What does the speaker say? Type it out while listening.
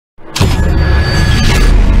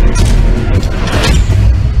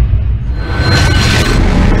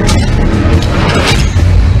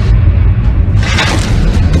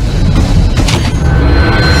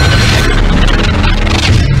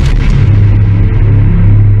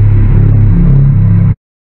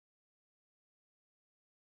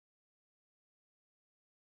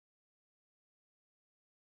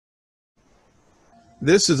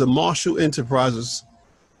This is a Marshall Enterprises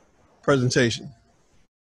presentation.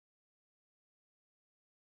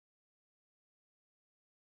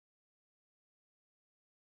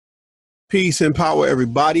 Peace and power,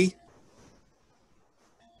 everybody.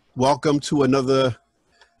 Welcome to another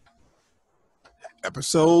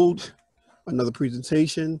episode, another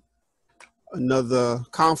presentation, another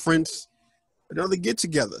conference, another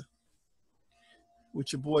get-together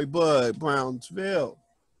with your boy Bud-Brownsville.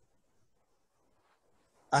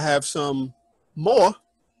 I have some more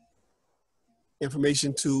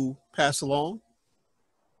information to pass along,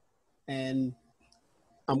 and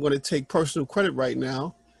I'm going to take personal credit right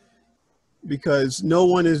now because no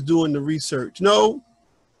one is doing the research. No,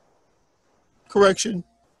 correction,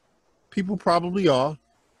 people probably are,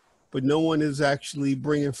 but no one is actually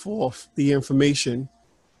bringing forth the information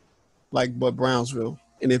like Bud-Brownsville.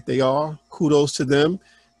 And if they are, kudos to them.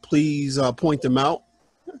 Please point them out.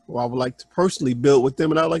 Well, I would like to personally build with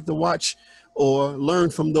them, and I'd like to watch or learn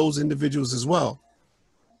from those individuals as well.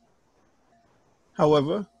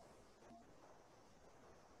 However,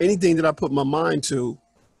 anything that I put my mind to,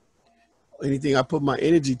 anything I put my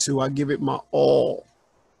energy to, I give it my all.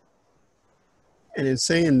 And in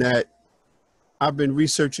saying that, I've been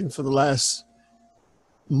researching for the last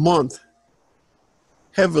month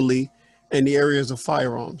heavily in the areas of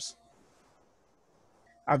firearms.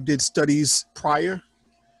 I've did studies prior,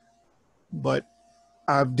 but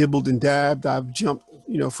I've dibbled and dabbed. I've jumped,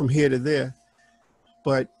 from here to there.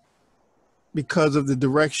 But because of the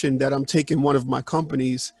direction that I'm taking one of my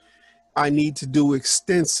companies, I need to do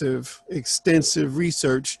extensive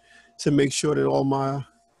research to make sure that all my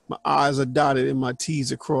I's are dotted and my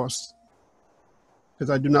T's are crossed. Because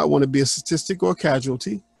I do not want to be a statistic or a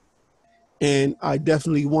casualty. And I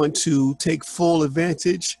definitely want to take full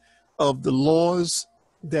advantage of the laws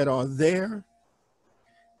that are there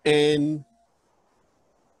and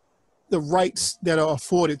the rights that are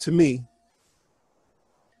afforded to me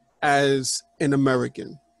as an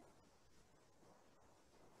American.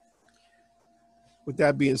 With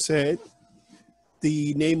that being said,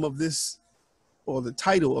 the name of this, or the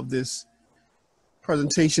title of this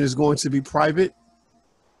presentation, is going to be Private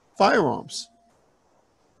Firearms.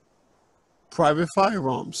 Private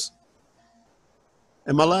firearms.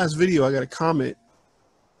 In my last video, I got a comment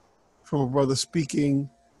from a brother speaking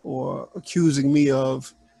or accusing me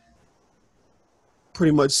of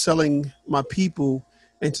pretty much selling my people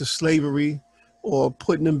into slavery or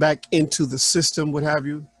putting them back into the system, what have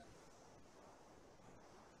you.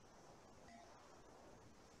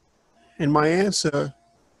 And my answer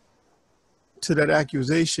to that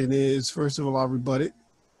accusation is, first of all, I rebut it.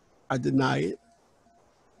 I deny it.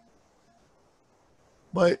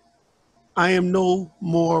 But I am no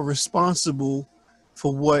more responsible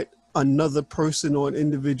for what another person or an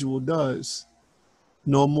individual does,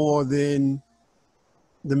 no more than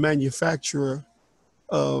the manufacturer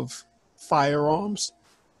of firearms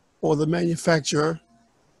or the manufacturer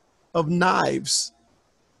of knives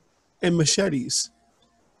and machetes.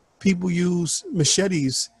 People use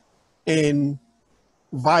machetes in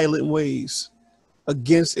violent ways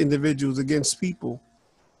against individuals, against people.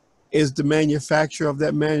 Is the manufacturer of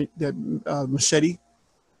that machete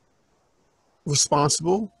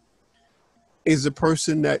responsible? Is the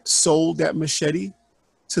person that sold that machete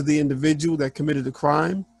to the individual that committed the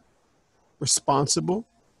crime responsible?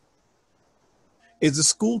 Is the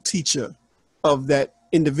school teacher of that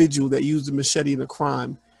individual that used the machete in a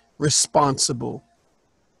crime responsible?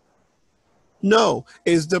 No.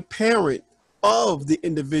 Is the parent of the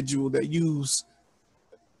individual that used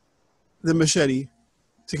the machete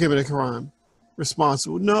to commit a crime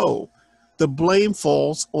responsible? No. The blame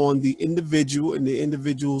falls on the individual and the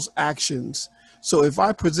individual's actions. So if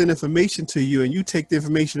I present information to you and you take the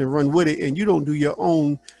information and run with it, and you don't do your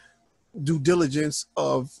own due diligence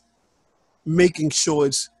of making sure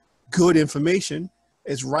it's good information,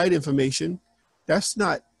 it's right information, that's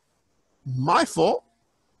not my fault.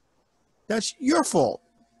 That's your fault.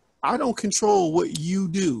 I don't control what you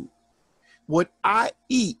do. What I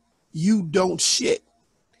eat, you don't shit.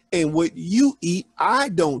 And what you eat, I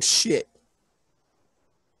don't shit.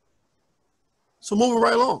 So moving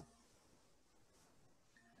right along.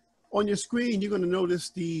 On your screen, you're going to notice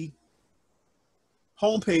the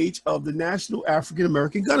homepage of the National African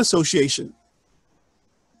American Gun Association.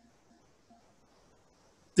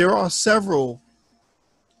 There are several,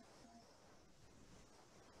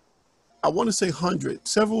 I want to say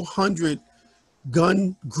several hundred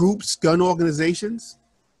gun groups, gun organizations.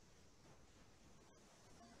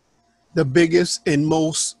 The biggest and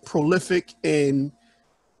most prolific in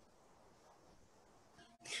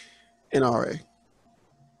NRA.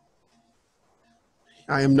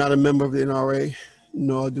 I am not a member of the NRA,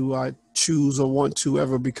 nor do I choose or want to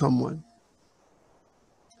ever become one.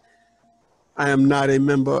 I am not a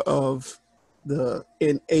member of the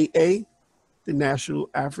NAA, the National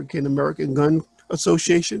African American Gun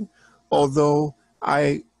Association, although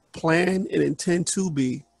I plan and intend to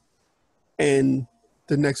be in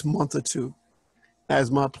the next month or two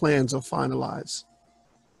as my plans are finalized.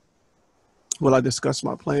 Will I discuss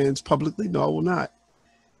my plans publicly? No, I will not.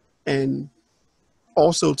 And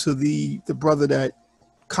also to the brother that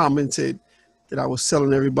commented that I was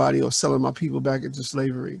selling everybody or selling my people back into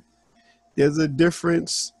slavery. There's a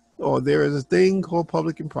difference, or there is a thing called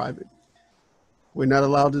public and private. We're not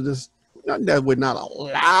allowed to not that we're not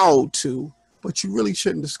allowed to, but you really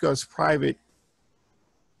shouldn't discuss private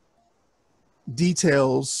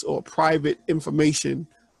details or private information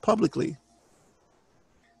publicly.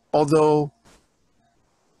 Although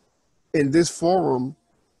in this forum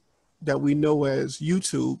that we know as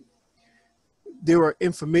YouTube, there are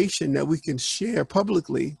information that we can share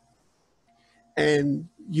publicly, and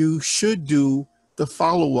you should do the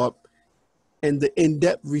follow-up and the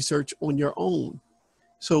in-depth research on your own.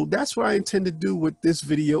 So that's what I intend to do with this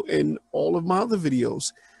video and all of my other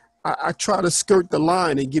videos. I try to skirt the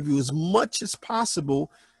line and give you as much as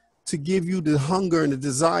possible to give you the hunger and the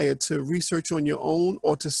desire to research on your own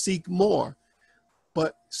or to seek more,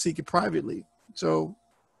 but seek it privately. So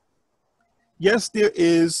yes, there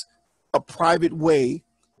is a private way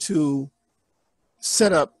to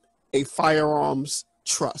set up a firearms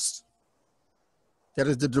trust. That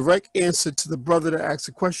is the direct answer to the brother that asked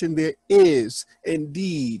the question. There is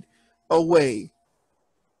indeed a way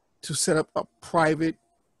to set up a private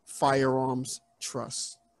firearms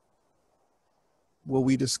trust. Will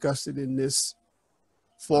we discuss it in this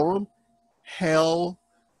forum? Hell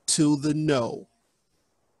to the no.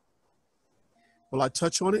 Will I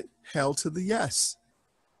touch on it? Hell to the yes.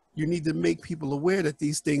 You need to make people aware that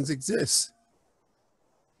these things exist.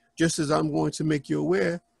 Just as I'm going to make you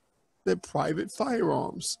aware that private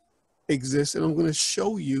firearms exist, and I'm going to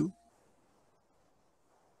show you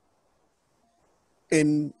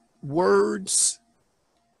in words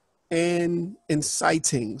and in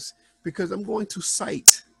citings, because I'm going to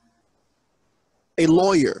cite a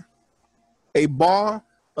lawyer, a bar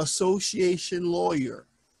association lawyer,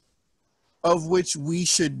 of which we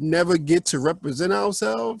should never get to represent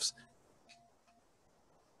ourselves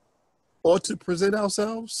or to present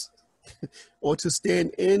ourselves or to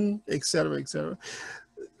stand in, et cetera, et cetera.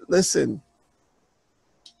 Listen,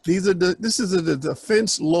 this is a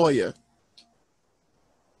defense lawyer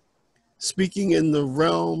speaking in the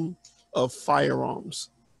realm of firearms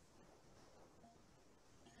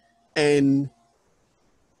and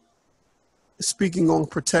speaking on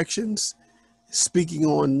protections, speaking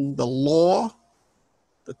on the law,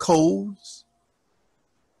 the codes.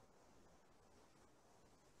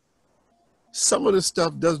 Some of the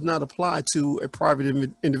stuff does not apply to a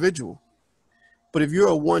private individual. But if you're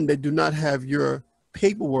a one that do not have your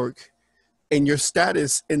paperwork and your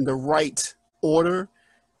status in the right order,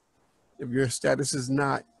 if your status is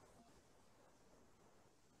not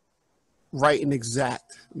right and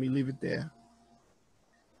exact, let me leave it there,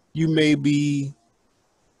 you may be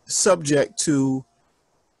subject to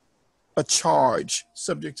a charge,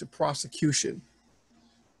 subject to prosecution.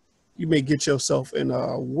 You may get yourself in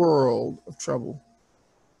a world of trouble.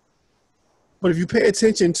 But if you pay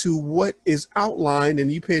attention to what is outlined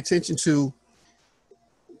and you pay attention to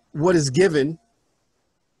what is given,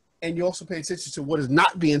 and you also pay attention to what is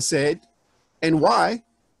not being said and why,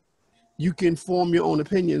 you can form your own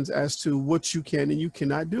opinions as to what you can and you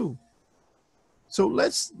cannot do. So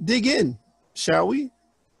let's dig in, shall we?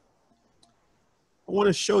 I want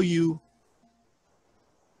to show you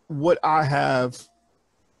what I have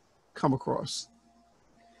come across.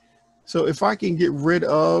 So if I can get rid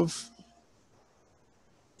of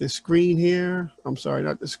the screen here, I'm sorry,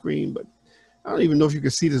 not the screen, but I don't even know if you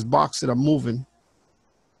can see this box that I'm moving.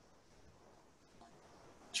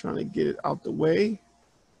 Trying to get it out the way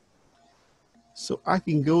so I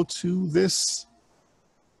can go to this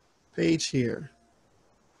page here.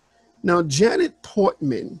 Now, Janet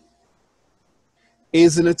Portman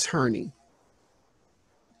is an attorney.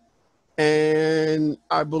 And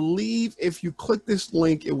I believe if you click this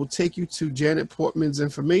link, it will take you to Janet Portman's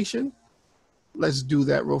information. Let's do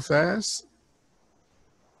that real fast.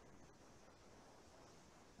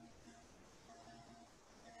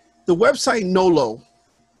 The website NOLO.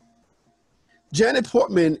 Janet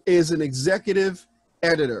Portman is an executive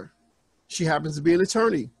editor. She happens to be an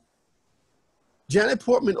attorney. Janet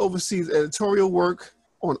Portman oversees editorial work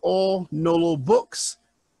on all NOLO books,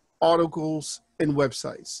 articles, and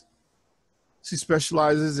websites. She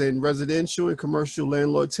specializes in residential and commercial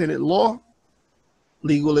landlord-tenant law,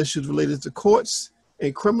 legal issues related to courts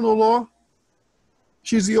and criminal law.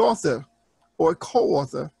 She's the author or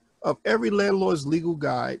co-author of Every Landlord's Legal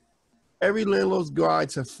Guide, Every Landlord's Guide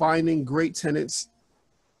to Finding Great Tenants,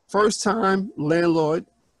 First Time Landlord,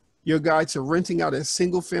 Your Guide to Renting Out a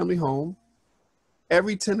Single Family Home,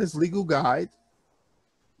 Every Tenant's Legal Guide,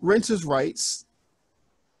 Renter's Rights,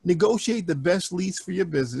 Negotiate the Best Lease for Your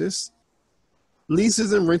Business,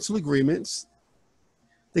 Leases and Rental Agreements,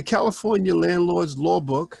 the California Landlord's Law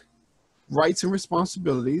Book, Rights and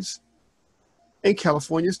Responsibilities, and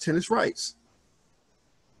California's Tenants' Rights.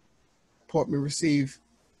 Portman received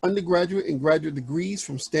undergraduate and graduate degrees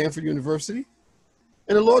from Stanford University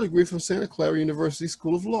and a law degree from Santa Clara University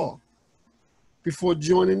School of Law before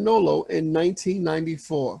joining NOLO in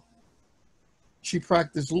 1994. She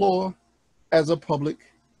practiced law as a public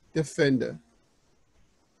defender.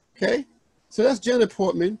 Okay, so that's Janet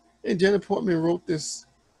Portman, and Janet Portman wrote this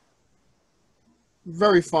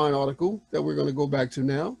very fine article that we're going to go back to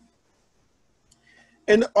now.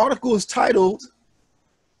 And the article is titled,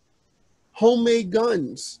 Homemade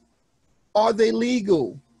Guns, Are They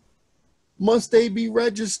Legal? Must they be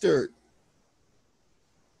registered?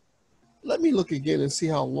 Let me look again and see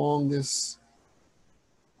how long this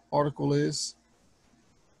article is.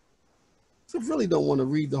 So I really don't want to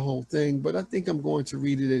read the whole thing, but I think I'm going to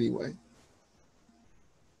read it anyway.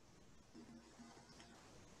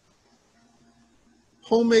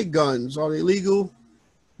 Homemade guns, are they legal?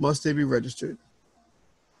 Must they be registered?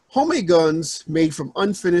 Homemade guns made from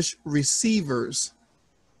unfinished receivers,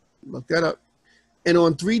 look that up, and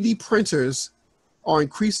on 3D printers are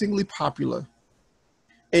increasingly popular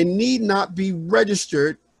and need not be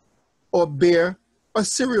registered or bear a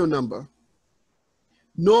serial number,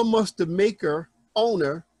 nor must the maker,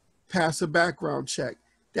 owner, pass a background check.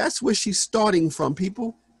 That's where she's starting from,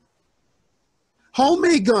 people.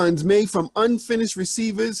 Homemade guns made from unfinished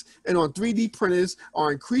receivers and on 3D printers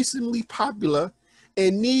are increasingly popular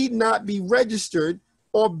and need not be registered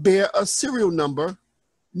or bear a serial number,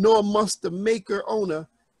 nor must the maker, owner,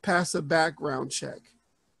 pass a background check.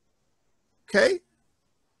 Okay?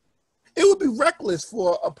 It would be reckless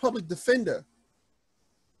for a public defender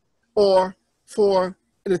or for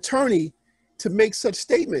an attorney to make such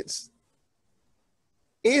statements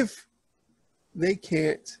if they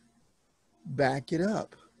can't back it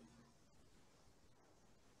up.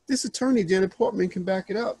 This attorney, Janet Portman, can back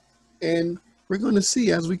it up, and we're going to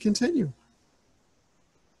see as we continue.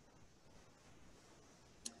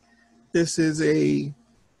 This is a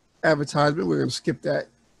advertisement. We're going to skip that.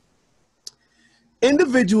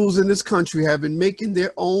 Individuals in this country have been making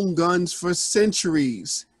their own guns for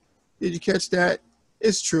centuries. Did you catch that?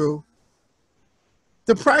 It's true.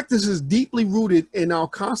 The practice is deeply rooted in our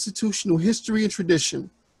constitutional history and tradition.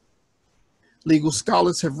 Legal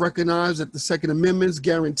scholars have recognized that the Second Amendment's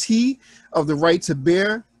guarantee of the right to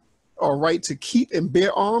bear or right to keep and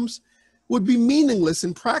bear arms would be meaningless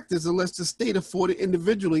in practice unless the state afforded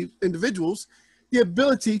individuals the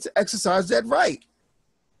ability to exercise that right,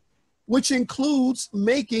 which includes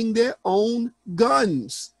making their own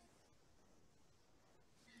guns.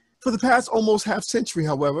 For the past almost half century,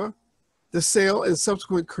 however, the sale and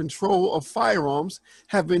subsequent control of firearms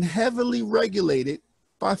have been heavily regulated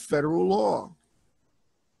by federal law.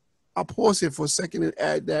 I'll pause here for a second and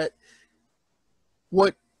add that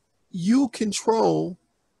what you control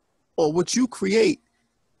or what you create,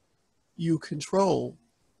 you control.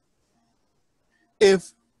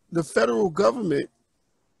 If the federal government,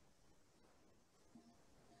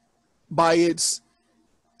 by its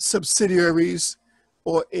subsidiaries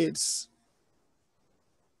or its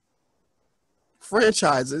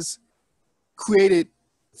franchises, created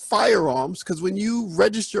firearms, because when you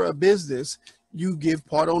register a business, you give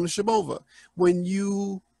part ownership over. When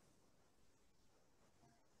you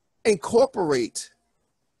incorporate,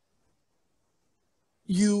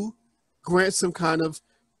 you grant some kind of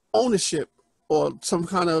ownership or some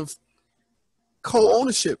kind of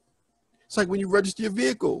co-ownership. It's like when you register your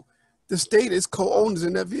vehicle, the state is co-owners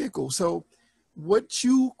in that vehicle. So what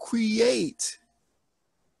you create,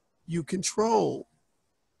 you control.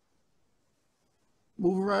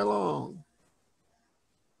 Moving right along.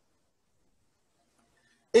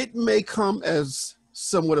 It may come as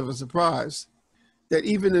somewhat of a surprise that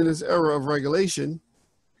even in this era of regulation,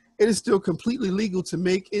 it is still completely legal to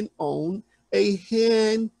make and own a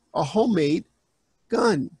homemade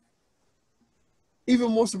gun.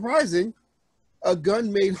 Even more surprising, a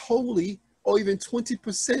gun made wholly or even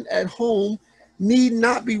 20% at home need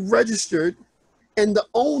not be registered, and the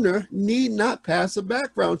owner need not pass a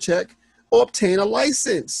background check or obtain a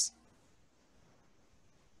license.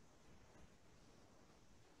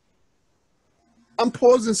 I'm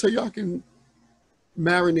pausing so y'all can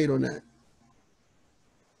marinate on that.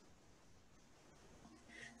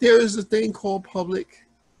 There is a thing called public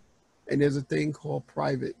and there's a thing called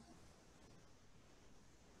private.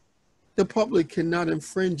 The public cannot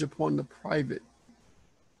infringe upon the private.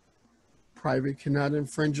 Private cannot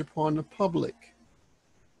infringe upon the public.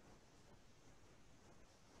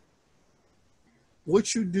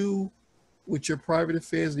 What you do with your private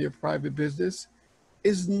affairs and your private business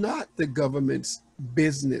is not the government's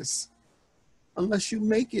business unless you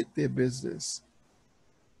make it their business.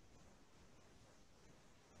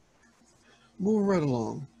 Move right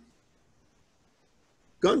along.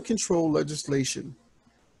 Gun control legislation.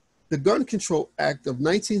 The Gun Control Act of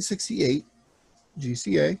 1968,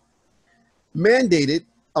 GCA, mandated,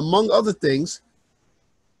 among other things,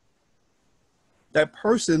 that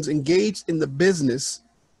persons engaged in the business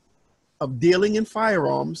of dealing in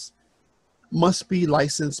firearms must be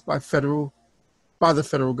licensed by the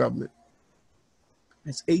federal government.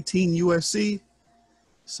 It's 18 USC,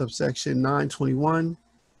 subsection 921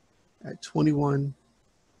 at 21C.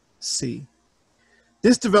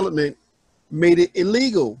 This development made it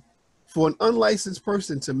illegal for an unlicensed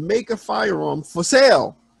person to make a firearm for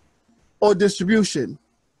sale or distribution.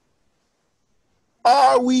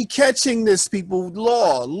 Are we catching this, people?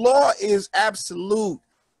 Law is absolute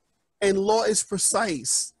and law is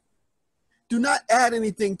precise. Do not add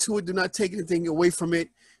anything to it. Do not take anything away from it.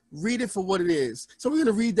 Read it for what it is. So we're going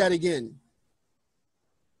to read that again.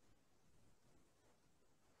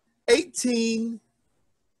 18.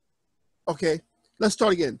 Okay, let's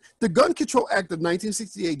start again. The Gun Control Act of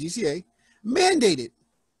 1968, GCA, mandated,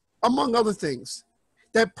 among other things,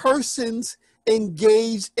 that persons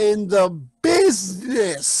engaged in the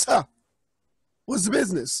business. What's the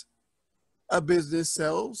business? A business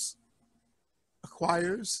sells,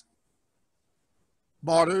 acquires,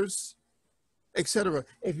 barters, etc.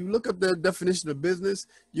 If you look up the definition of business,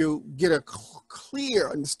 you get a clear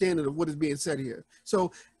understanding of what is being said here.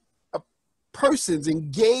 So persons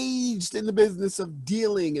engaged in the business of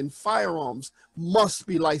dealing in firearms must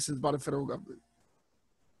be licensed by the federal government.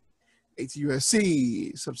 18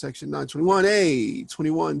 USC, subsection 921A,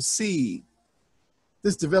 21C.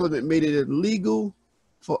 This development made it illegal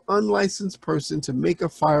for unlicensed person to make a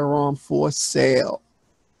firearm for sale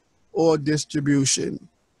or distribution.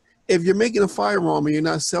 If you're making a firearm and you're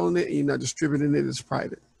not selling it and you're not distributing it, it's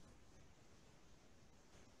private.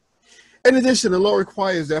 In addition, the law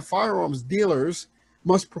requires that firearms dealers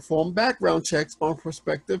must perform background checks on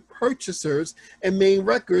prospective purchasers and maintain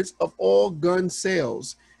records of all gun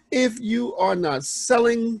sales. If you are not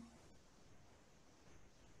selling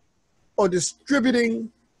or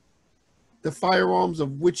distributing the firearms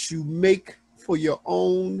of which you make for your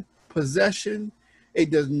own possession,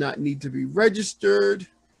 it does not need to be registered.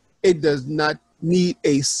 It does not need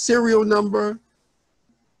a serial number.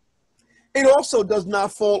 It also does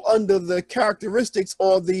not fall under the characteristics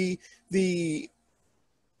or the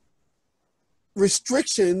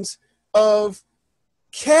restrictions of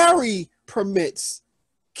carry permits,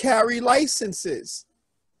 carry licenses.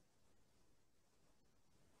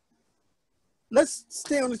 Let's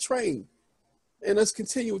stay on the train and let's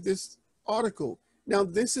continue with this article. Now,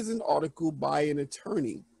 this is an article by an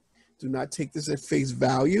attorney. Do not take this at face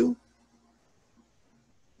value.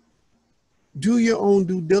 Do your own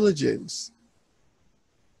due diligence.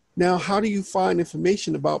 Now, how do you find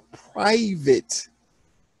information about private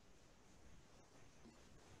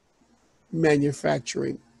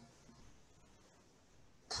manufacturing?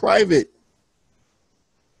 Private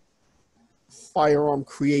firearm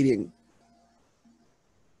creating?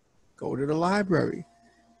 Go to the library.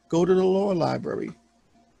 Go to the law library.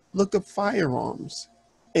 Look up firearms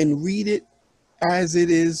and read it as it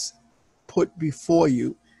is put before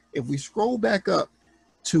you. If we scroll back up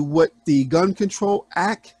to what the Gun Control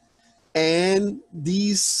Act and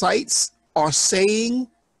these sites are saying,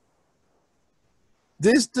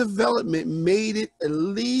 this development made it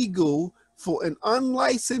illegal for an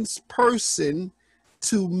unlicensed person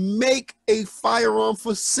to make a firearm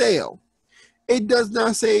for sale. It does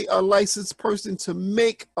not say a licensed person to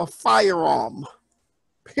make a firearm,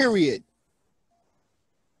 period.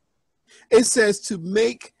 It says to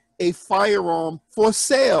make a firearm for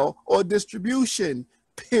sale or distribution,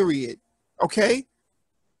 period. Okay?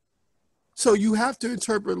 So you have to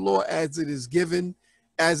interpret law as it is given,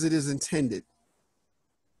 as it is intended.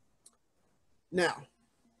 Now,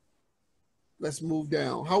 let's move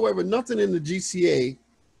down. However, nothing in the GCA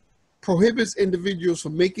prohibits individuals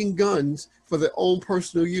from making guns for their own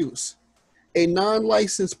personal use. A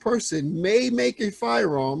non-licensed person may make a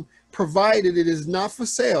firearm provided it is not for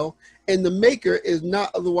sale and the maker is not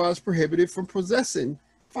otherwise prohibited from possessing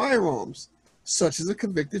firearms, such as a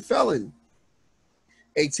convicted felon.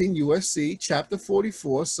 18 U.S.C. Chapter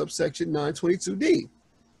 44, subsection 922D.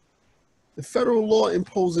 The federal law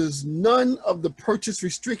imposes none of the purchase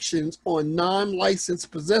restrictions on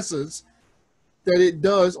non-licensed possessors that it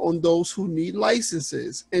does on those who need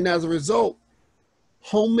licenses. And as a result,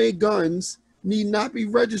 homemade guns need not be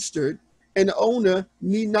registered and the owner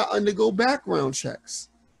need not undergo background checks.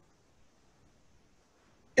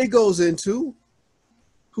 It goes into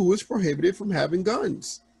who is prohibited from having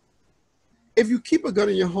guns. If you keep a gun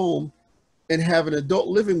in your home and have an adult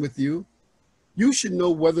living with you, you should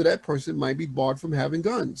know whether that person might be barred from having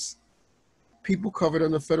guns. People covered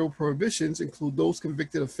under federal prohibitions include those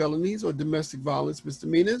convicted of felonies or domestic violence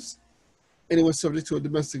misdemeanors, anyone subject to a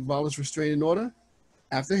domestic violence restraining order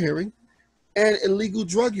after hearing, and illegal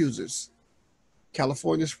drug users.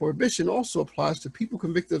 California's prohibition also applies to people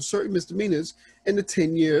convicted of certain misdemeanors in the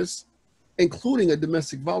 10 years, including a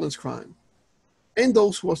domestic violence crime, and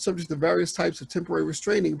those who are subject to various types of temporary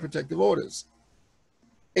restraining and protective orders,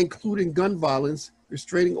 including gun violence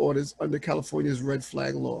restraining orders under California's red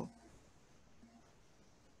flag law.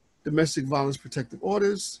 Domestic violence protective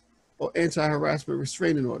orders or anti-harassment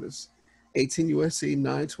restraining orders, 18 U.S.C.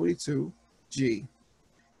 922G,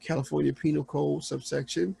 California Penal Code,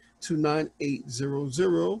 subsection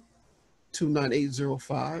 29800,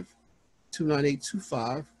 29805,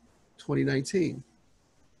 29825, 2019.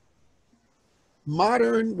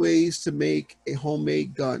 Modern ways to make a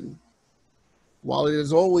homemade gun. While it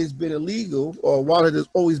has always been illegal, or while it has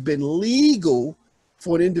always been legal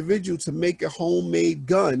for an individual to make a homemade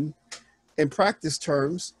gun, in practice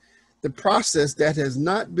terms, the process that has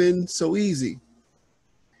not been so easy.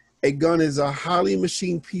 A gun is a highly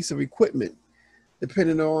machined piece of equipment,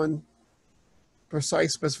 depending on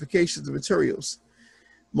precise specifications of materials.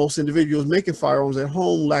 Most individuals making firearms at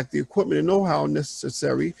home lack the equipment and know-how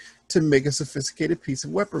necessary to make a sophisticated piece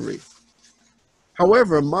of weaponry.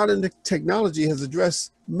 However, modern technology has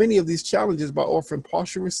addressed many of these challenges by offering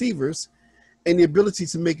partial receivers and the ability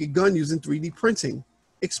to make a gun using 3D printing,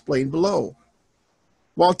 explained below.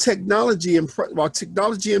 While technologically impressive,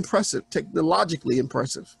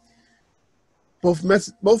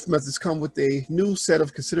 both methods come with a new set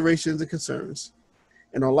of considerations and concerns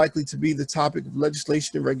and are likely to be the topic of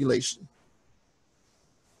legislation and regulation.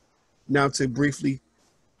 Now, to briefly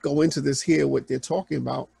go into this here, what they're talking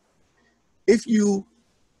about, if you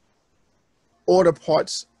order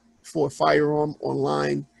parts for a firearm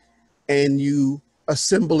online and you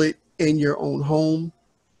assemble it in your own home,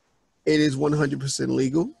 it is 100%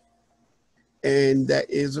 legal, and that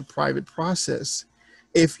is a private process.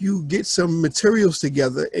 If you get some materials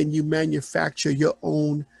together and you manufacture your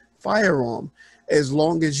own firearm, as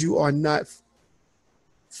long as you are not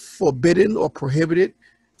forbidden or prohibited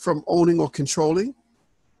from owning or controlling,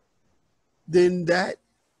 then that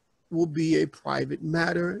will be a private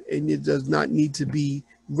matter, and it does not need to be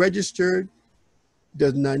registered,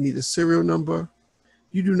 does not need a serial number.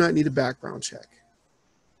 You do not need a background check.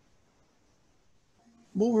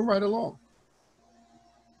 Moving right along.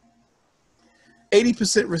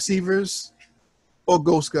 80% receivers or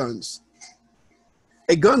ghost guns.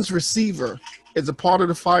 A gun's receiver is a part of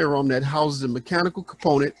the firearm that houses a mechanical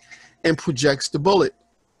component and projects the bullet.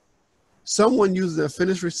 Someone using a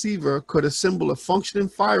finished receiver could assemble a functioning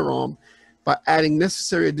firearm by adding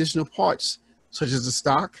necessary additional parts, such as the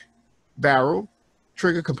stock, barrel,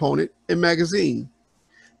 trigger component, and magazine.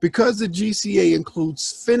 Because the GCA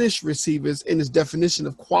includes finished receivers in its definition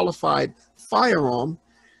of qualified firearm,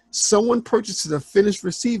 someone purchasing a finished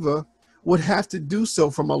receiver would have to do so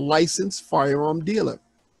from a licensed firearm dealer.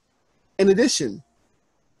 In addition,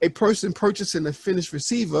 a person purchasing a finished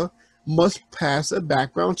receiver must pass a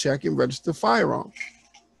background check and register firearm.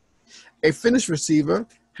 A finished receiver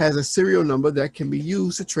has a serial number that can be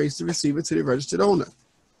used to trace the receiver to the registered owner.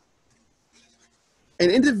 An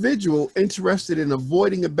individual interested in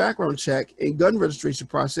avoiding a background check and gun registration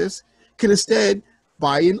process can instead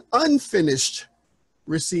buy an unfinished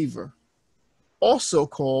receiver, also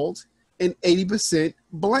called an 80%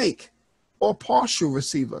 blank or partial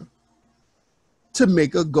receiver, to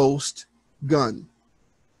make a ghost gun.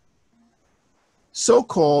 So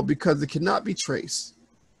called because it cannot be traced.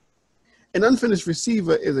 An unfinished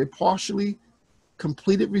receiver is a partially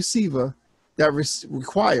completed receiver that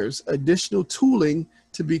requires additional tooling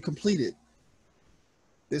to be completed.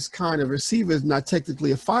 This kind of receiver is not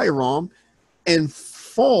technically a firearm and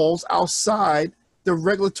falls outside the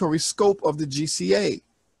regulatory scope of the GCA,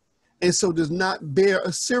 and so does not bear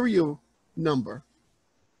a serial number.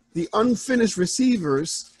 The unfinished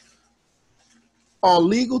receivers are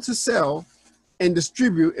legal to sell and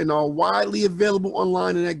distribute and are widely available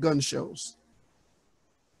online and at gun shows.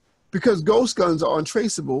 Because ghost guns are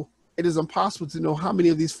untraceable, it is impossible to know how many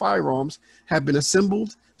of these firearms have been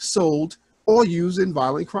assembled, sold, or used in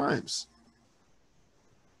violent crimes.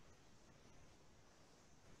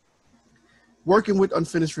 Working with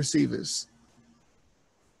unfinished receivers.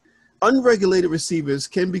 Unregulated receivers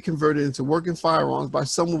can be converted into working firearms by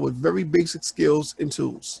someone with very basic skills and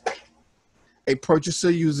tools. A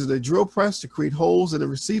purchaser uses a drill press to create holes in a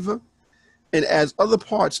receiver and adds other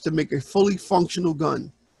parts to make a fully functional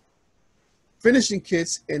gun. Finishing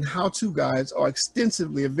kits and how-to guides are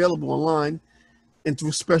extensively available online and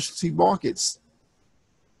through specialty markets.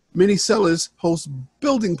 Many sellers host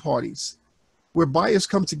building parties where buyers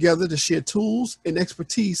come together to share tools and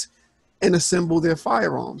expertise and assemble their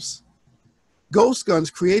firearms. Ghost guns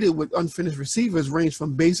created with unfinished receivers range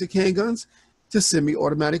from basic handguns to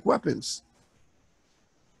semi-automatic weapons.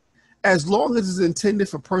 As long as it's intended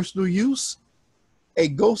for personal use, a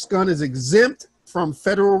ghost gun is exempt from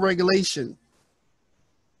federal regulation.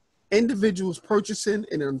 Individuals purchasing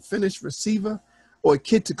an unfinished receiver or a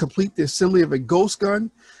kit to complete the assembly of a ghost gun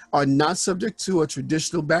are not subject to a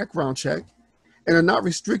traditional background check and are not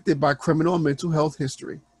restricted by criminal or mental health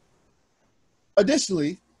history.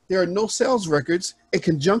 Additionally, there are no sales records in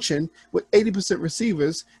conjunction with 80%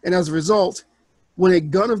 receivers, and as a result, when a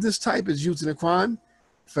gun of this type is used in a crime,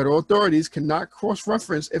 federal authorities cannot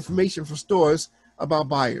cross-reference information from stores about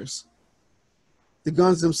buyers. The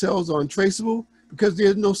guns themselves are untraceable because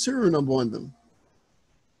there's no serial number on them.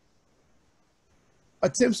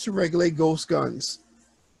 Attempts to regulate ghost guns.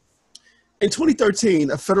 In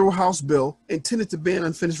 2013, a federal House bill intended to ban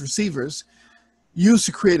unfinished receivers used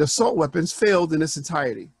to create assault weapons failed in its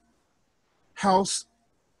entirety. House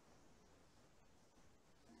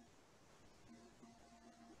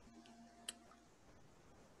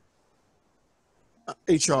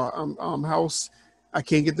HR, House, I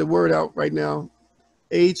can't get the word out right now.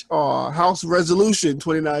 House Resolution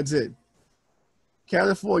 2910.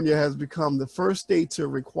 California has become the first state to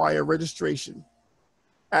require registration.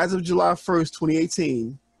 As of July 1st,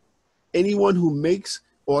 2018, anyone who makes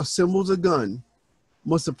or assembles a gun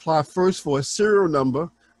must apply first for a serial number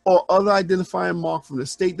or other identifying mark from the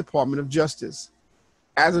State Department of Justice.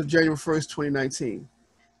 As of January 1st, 2019,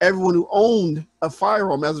 everyone who owned a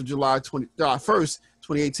firearm as of July 1st,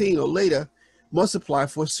 2018 or later must apply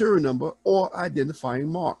for a serial number or identifying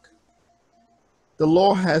mark. The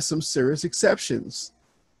law has some serious exceptions.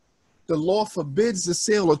 The law forbids the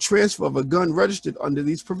sale or transfer of a gun registered under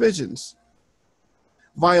these provisions.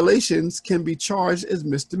 Violations can be charged as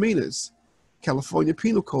misdemeanors. California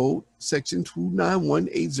Penal Code, Section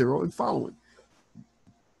 29180 and following.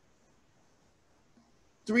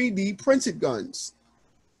 3D printed guns.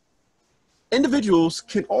 Individuals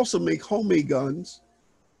can also make homemade guns.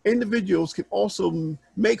 Individuals can also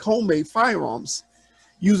make homemade firearms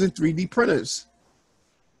using 3D printers.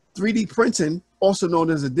 3D printing, also known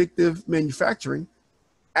as additive manufacturing,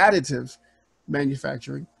 additive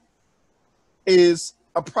manufacturing, is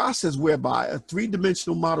a process whereby a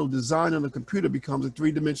three-dimensional model designed on a computer becomes a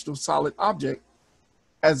three-dimensional solid object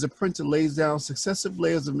as the printer lays down successive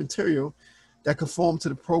layers of material that conform to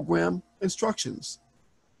the program instructions.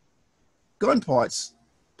 Gun parts,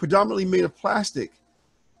 predominantly made of plastic,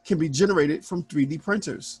 can be generated from 3D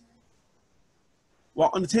printers.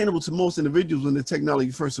 While unattainable to most individuals when the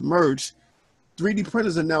technology first emerged, 3D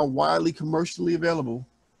printers are now widely commercially available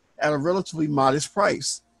at a relatively modest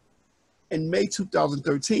price. In May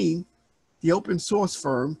 2013, the open source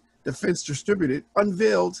firm Defense Distributed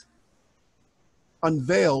unveiled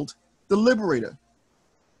the Liberator,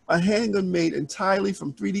 a handgun made entirely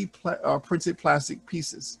from 3D printed plastic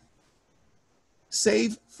pieces.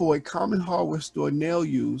 Save for a common hardware store nail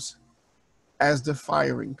used as the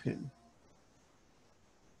firing pin.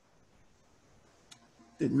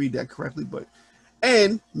 Didn't read that correctly,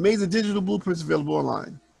 and made the digital blueprints available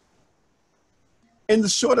online. In the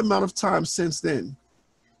short amount of time since then,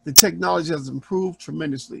 the technology has improved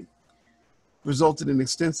tremendously, resulting in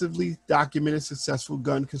extensively documented successful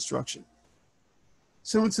gun construction.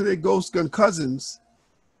 Similar to their ghost gun cousins,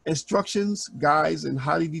 instructions, guides, and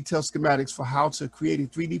highly detailed schematics for how to create a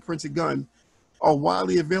 3D printed gun are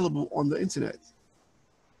widely available on the internet,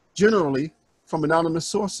 generally from anonymous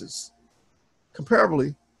sources.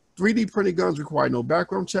 Comparably, 3D printed guns require no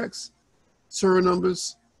background checks, serial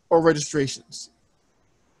numbers, or registrations.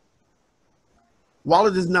 While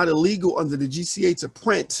it is not illegal under the GCA to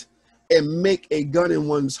print and make a gun in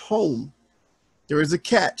one's home, there is a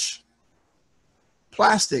catch.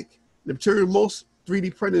 Plastic, the material most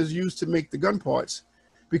 3D printers use to make the gun parts,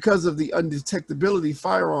 because of the Undetectability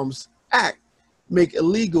Firearms Act, make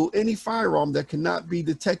illegal any firearm that cannot be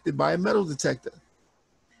detected by a metal detector.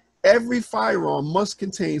 Every firearm must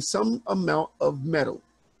contain some amount of metal.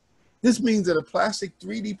 This means that a plastic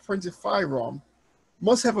 3D printed firearm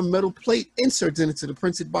must have a metal plate inserted into the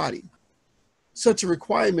printed body. Such a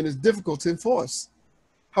requirement is difficult to enforce.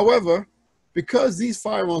 However, because these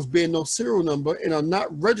firearms bear no serial number and are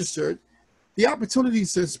not registered, the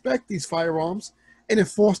opportunities to inspect these firearms and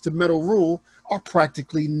enforce the metal rule are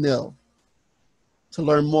practically nil. To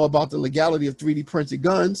learn more about the legality of 3D printed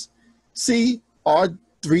guns, see, are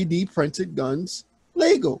 3D printed guns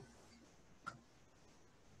legal?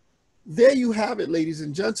 There you have it, ladies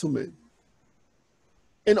and gentlemen.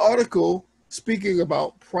 An article speaking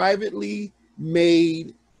about privately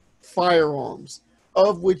made firearms,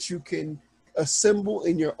 of which you can assemble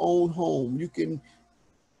in your own home. You can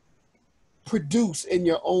produce in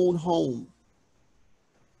your own home.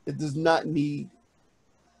 It does not need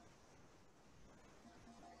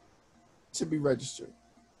to be registered.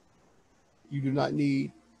 You do not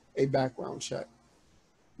need a background check.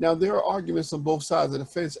 Now, there are arguments on both sides of the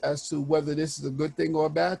fence as to whether this is a good thing or a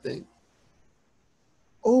bad thing.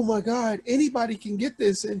 Oh my God, anybody can get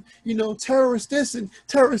this, and terrorists this and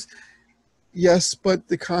terrorists. Yes, but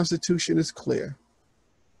the Constitution is clear.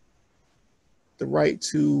 The right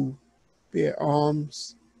to bear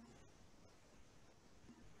arms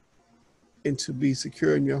and to be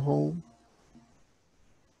secure in your home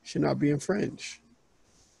should not be infringed.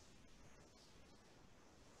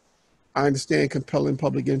 I understand compelling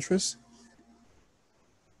public interest,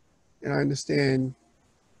 and I understand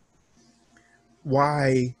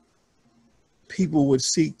why people would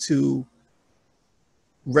seek to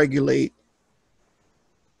regulate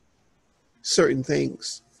certain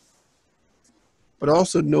things. But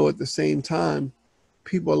also know at the same time,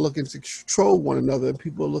 people are looking to control one another, and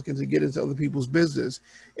people are looking to get into other people's business.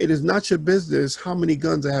 It is not your business how many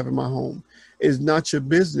guns I have in my home. It is not your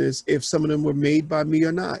business if some of them were made by me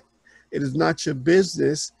or not. It is not your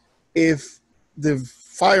business if the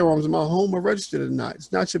firearms in my home are registered or not.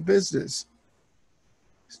 It's not your business.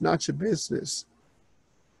 It's not your business.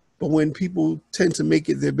 But when people tend to make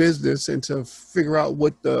it their business and to figure out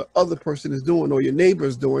what the other person is doing or your neighbor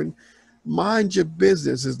is doing, mind your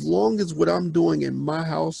business. As long as what I'm doing in my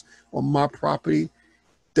house or my property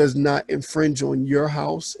does not infringe on your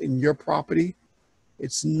house and your property,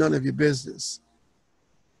 it's none of your business.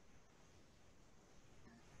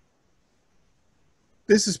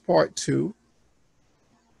 This is part 2,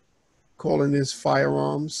 calling this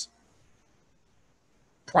firearms,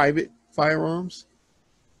 private firearms.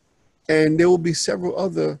 And there will be several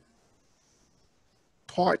other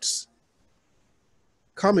parts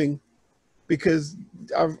coming because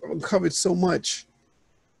I've uncovered so much,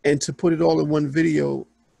 and to put it all in one video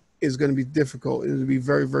is going to be difficult. It'll be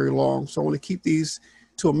very, very long. So I want to keep these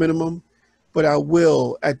to a minimum, but I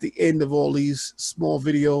will, at the end of all these small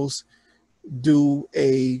videos, do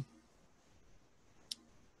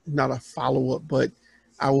not a follow-up, but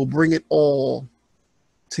I will bring it all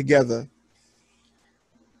together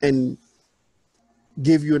and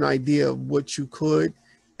give you an idea of what you could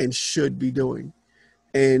and should be doing.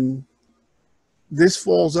 And this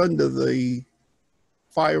falls under the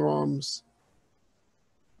Firearms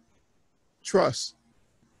Trust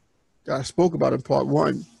that I spoke about in part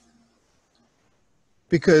 1.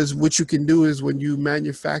 Because what you can do is when you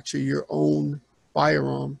manufacture your own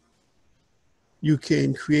firearm, you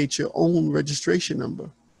can create your own registration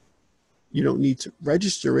number. You don't need to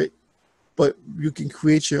register it, but you can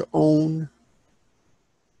create your own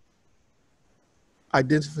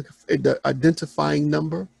identifying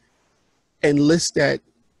number and list that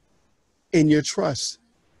in your trust,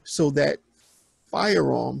 so that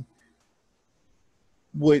firearm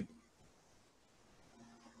would,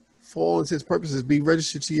 for all intents and purposes, be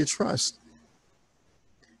registered to your trust.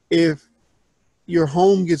 If your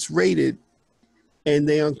home gets raided and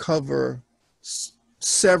they uncover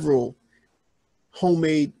several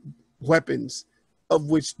homemade weapons of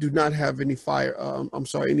which do not have any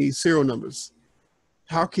any serial numbers,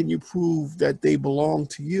 how can you prove that they belong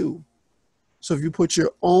to you? So if you put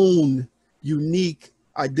your own unique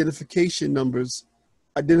identification numbers,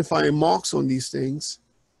 identifying marks on these things,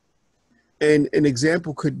 and an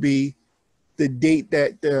example could be the date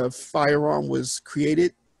that the firearm was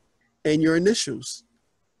created and your initials.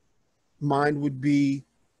 Mine would be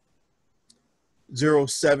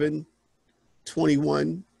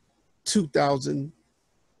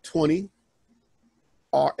 07/21/2020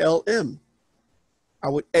 RLM. I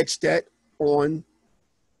would etch that on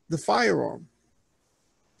the firearm,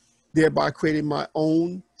 thereby creating my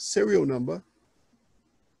own serial number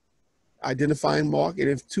identifying mark. And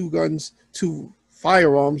if two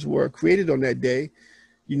firearms were created on that day,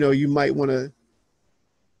 you know, you might want to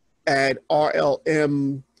add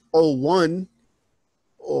RLM 01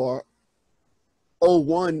 or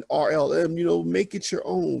 01 RLM, you know, make it your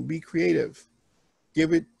own, be creative.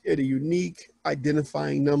 Give it a unique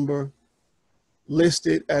identifying number, list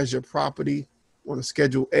it as your property on a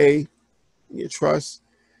Schedule A in your trust.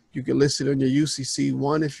 You can list it on your UCC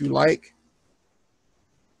 1 if you like.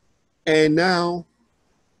 And now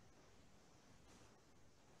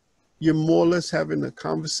you're more or less having a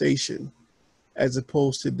conversation as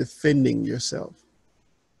opposed to defending yourself.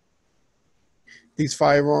 These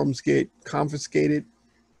firearms get confiscated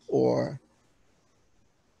or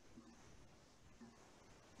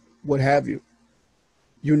what have you.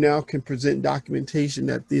 You now can present documentation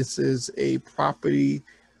that this is a property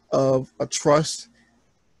of a trust,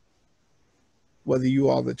 whether you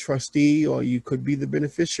are the trustee or you could be the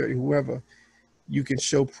beneficiary, whoever. You can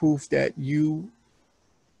show proof that you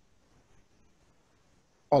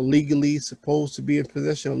are legally supposed to be in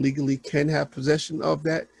possession or legally can have possession of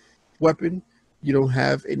that weapon. You don't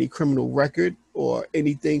have any criminal record or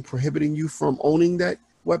anything prohibiting you from owning that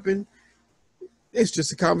weapon. It's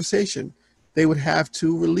just a conversation. They would have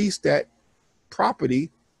to release that property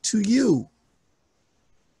to you.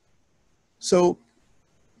 So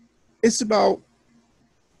it's about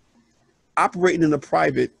operating in the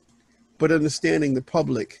private, but understanding the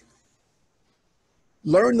public.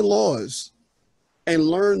 Learn the laws and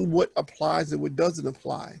learn what applies and what doesn't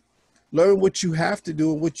apply. Learn what you have to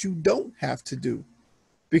do and what you don't have to do.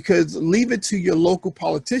 Because leave it to your local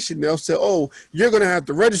politician. They'll say, oh, you're going to have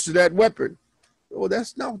to register that weapon. Well,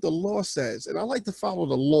 that's not what the law says. And I like to follow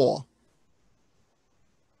the law.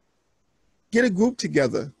 Get a group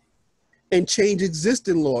together and change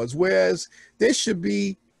existing laws, whereas there should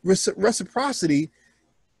be reciprocity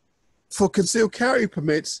for concealed carry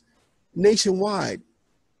permits nationwide.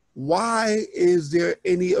 Why is there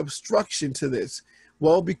any obstruction to this?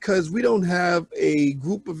 Well, because we don't have a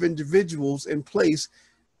group of individuals in place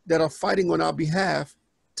that are fighting on our behalf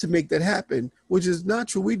to make that happen, which is not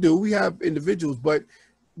true. We do. We have individuals, but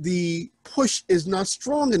the push is not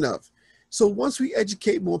strong enough. So once we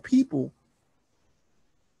educate more people,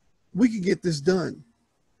 we can get this done.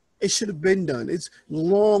 It should have been done. It's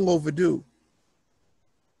long overdue.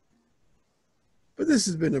 But this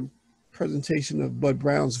has been a presentation of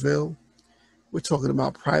Bud-Brownsville. We're talking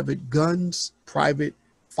about private guns, private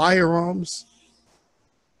firearms.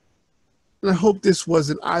 And I hope this was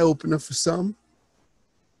an eye-opener for some.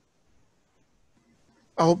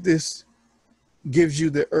 I hope this gives you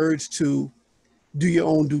the urge to do your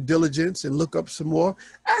own due diligence and look up some more.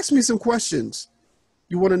 Ask me some questions.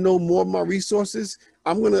 You want to know more of my resources?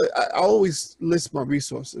 I always list my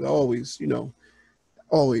resources. Always, you know,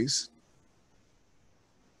 always.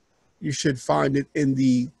 You should find it in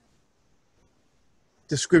the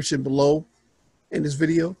description below in this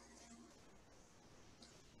video.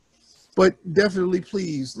 But definitely,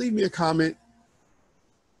 please leave me a comment.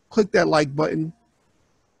 Click that like button.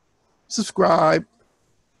 Subscribe.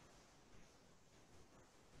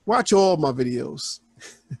 Watch all my videos.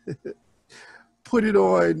 Put it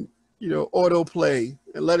on, you know, autoplay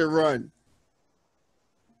and let it run.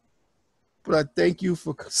 But I thank you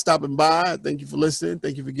for stopping by. Thank you for listening.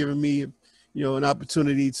 Thank you for giving me, you know, an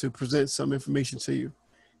opportunity to present some information to you.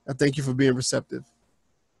 I thank you for being receptive.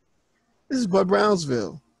 This is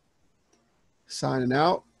Bud-Brownsville signing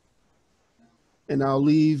out. And I'll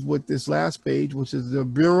leave with this last page, which is the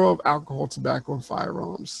Bureau of Alcohol, Tobacco, and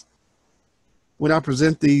Firearms. When I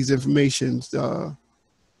present these informations, and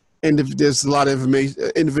if there's a lot of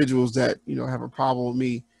individuals that, you know, have a problem with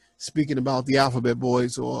me speaking about the Alphabet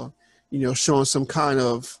Boys or, you know, showing some kind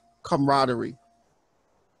of camaraderie.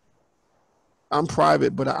 I'm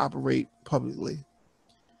private, but I operate publicly.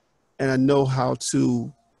 And I know how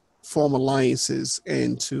to form alliances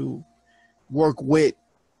and to work with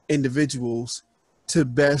individuals to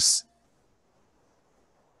best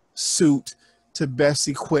suit, to best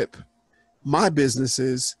equip my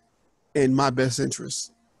businesses in my best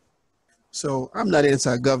interests. So I'm not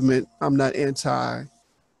anti-government. I'm not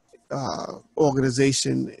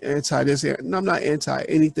anti-organization, anti-this. And I'm not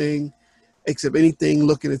anti-anything except anything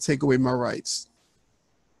looking to take away my rights.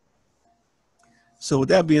 So with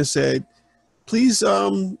that being said, please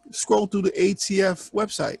scroll through the ATF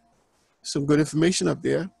website. Some good information up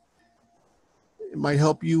there. It might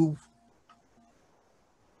help you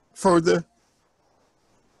further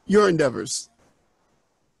your endeavors.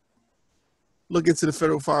 Look into the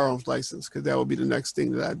federal firearms license, because that will be the next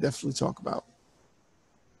thing that I definitely talk about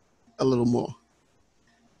a little more.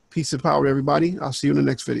 Peace and power, everybody. I'll see you in the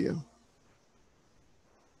next video.